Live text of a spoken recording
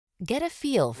Get a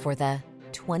feel for the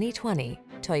 2020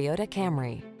 Toyota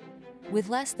Camry. With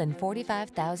less than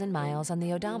 45,000 miles on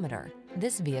the odometer,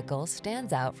 this vehicle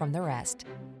stands out from the rest.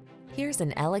 Here's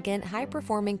an elegant,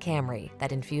 high-performing Camry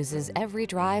that infuses every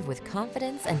drive with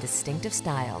confidence and distinctive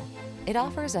style. It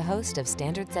offers a host of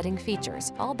standard-setting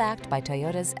features, all backed by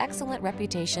Toyota's excellent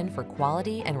reputation for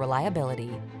quality and reliability.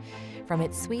 From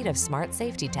its suite of smart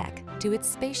safety tech, to its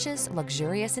spacious,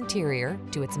 luxurious interior,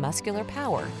 to its muscular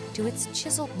power, to its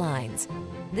chiseled lines,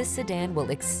 this sedan will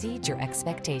exceed your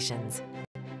expectations.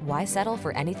 Why settle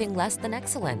for anything less than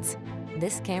excellence?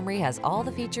 This Camry has all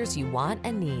the features you want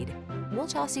and need. We'll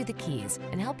toss you the keys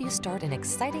and help you start an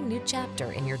exciting new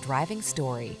chapter in your driving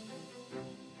story.